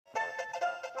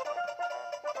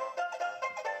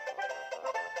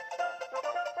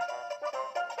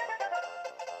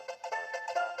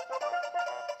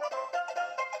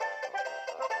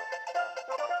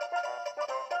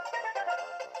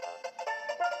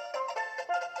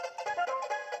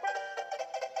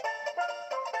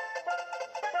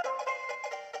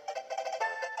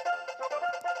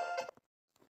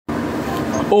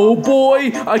Oh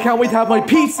boy, I can't wait to have my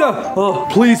pizza. Oh,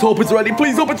 please hope it's ready.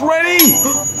 Please hope it's ready.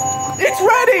 It's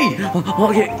ready.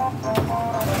 Okay.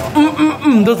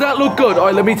 Does that look good? All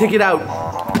right, let me take it out.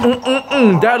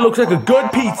 That looks like a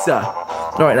good pizza.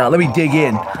 All right, now let me dig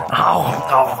in.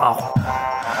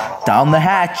 Down the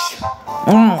hatch.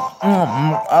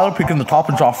 I'll pick in the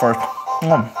toppings off first.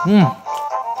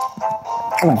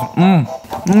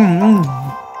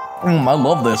 I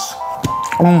love this.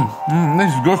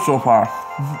 This is good so far.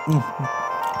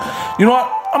 You know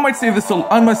what? I might save this.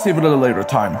 I might save it at a later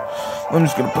time. I'm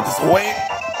just gonna put this away.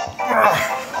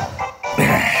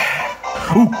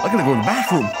 Ooh, I gotta go to the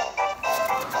bathroom.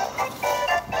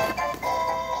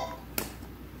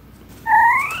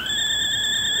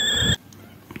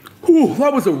 Ooh,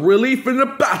 that was a relief in the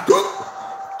bathroom.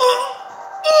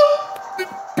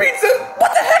 Pizza!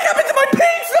 What the heck happened to my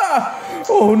pizza?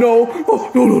 Oh no!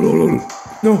 Oh no!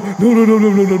 No! Oh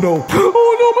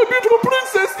no, my beautiful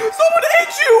princess! Someone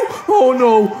ate you! Oh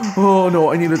no! Oh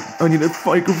no! I need to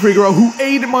figure out who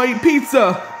ate my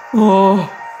pizza.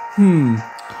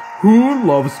 Who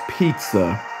loves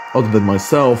pizza other than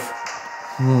myself?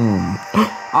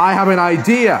 I have an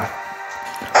idea.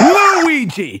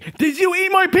 Luigi, did you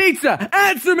eat my pizza?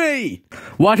 Answer me!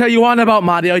 What are you on about,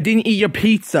 Maddie? I didn't eat your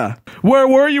pizza. Where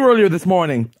were you earlier this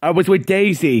morning? I was with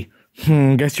Daisy.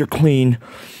 Guess you're clean.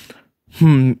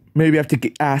 Maybe I have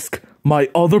to ask my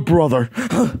other brother.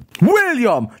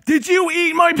 William, did you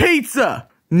eat my pizza?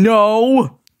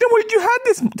 No. Then what did you have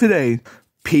this today?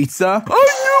 Pizza? I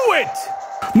knew it!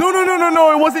 No,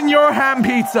 it wasn't your ham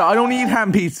pizza. I don't eat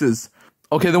ham pizzas.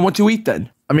 Okay, then what you eat then?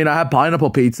 I mean, I had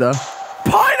pineapple pizza.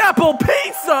 Pineapple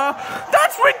pizza?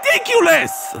 That's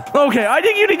ridiculous! Okay, I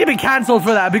think you need to be cancelled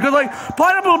for that because, like,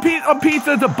 pineapple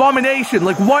pizza is abomination.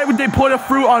 Like, why would they put a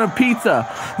fruit on a pizza?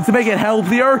 To make it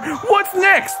healthier? What's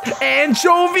next?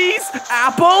 Anchovies?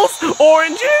 Apples?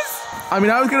 Oranges? I mean,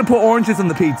 I was gonna put oranges on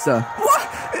the pizza. What?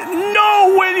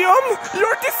 No, William!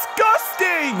 You're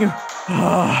disgusting!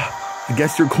 I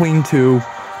guess you're clean too.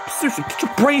 Seriously, get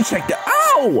your brain checked out.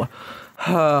 Ow!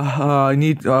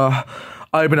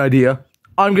 I have an idea.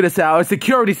 I'm gonna set out a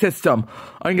security system.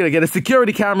 I'm gonna get a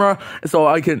security camera so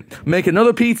I can make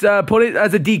another pizza, put it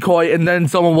as a decoy, and then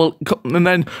and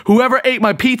then whoever ate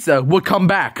my pizza would come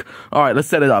back. All right, let's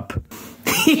set it up.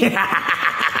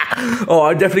 Oh,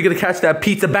 I'm definitely gonna catch that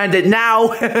pizza bandit now.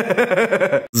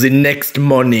 The next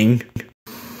morning.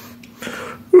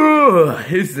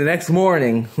 It's the next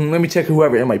morning. Let me check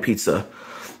whoever ate my pizza.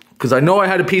 Because I know I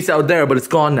had a pizza out there, but it's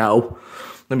gone now.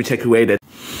 Let me check who ate it.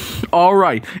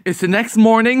 Alright, it's the next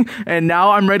morning, and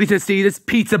now I'm ready to see this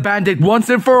pizza bandit once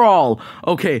and for all.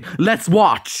 Okay, let's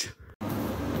watch.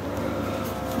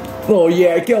 Oh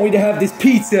yeah, I can't wait to have this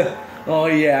pizza. Oh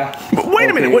yeah. But wait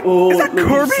a minute, what? Is that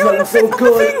Kirby on the thing?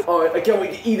 Alright, I can't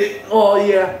wait to eat it. Oh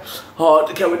yeah. Oh,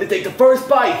 I can't wait to take the first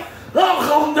bite.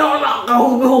 Oh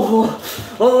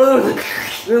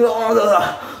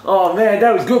man,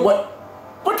 that was good. What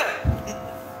the?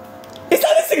 Is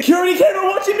that a security camera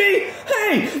watching me?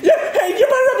 Hey, you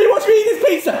better not be watching me eat this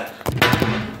pizza.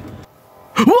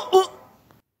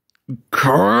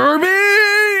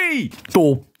 Kirby!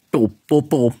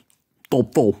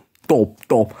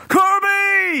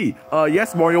 Kirby!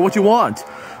 Yes, Mario, what you want?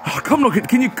 Come look,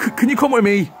 can you come with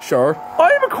me? Sure.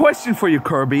 I have a question for you,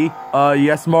 Kirby.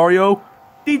 Yes, Mario?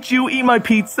 Did you eat my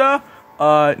pizza?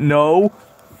 No.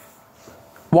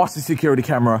 Watch the security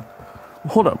camera.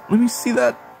 Hold up, let me see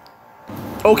that.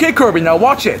 Okay, Kirby, now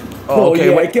watch it. Oh,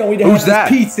 okay, yeah, wait. Who's that?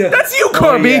 Pizza. That's you,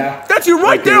 Kirby. Oh, yeah. That's you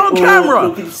right there on camera.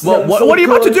 What are you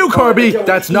about to do, Kirby?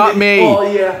 That's not me. Oh,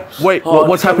 yeah. Wait,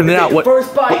 what's happening now? What?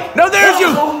 First bite. No, there's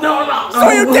you. So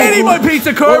you did eat my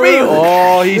pizza, Kirby.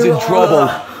 Oh, he's in trouble.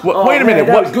 Wait a minute.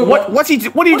 What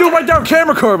are you doing right there on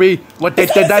camera, Kirby?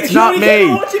 That's not me.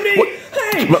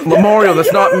 Mario,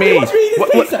 that's not me. No,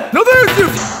 there's you.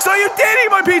 So you did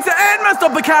eat my pizza and messed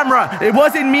up the camera. It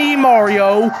wasn't me,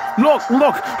 Mario. Look.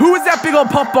 Who is that big old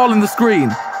pop ball in the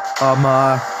screen? It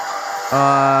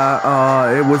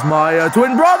was my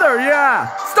twin brother, yeah.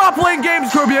 Stop playing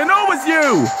games, Kirby. I know it was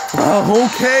you.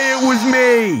 Okay, it was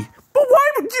me. But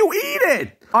why would you eat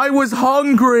it? I was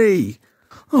hungry.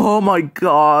 Oh my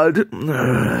God.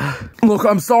 Look,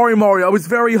 I'm sorry, Mario. I was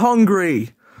very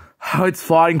hungry. It's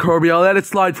fine, Kirby. I'll let it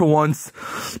slide for once.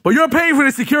 But you're paying for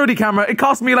the security camera. It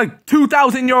cost me like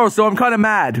 2,000 euros, so I'm kind of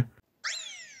mad.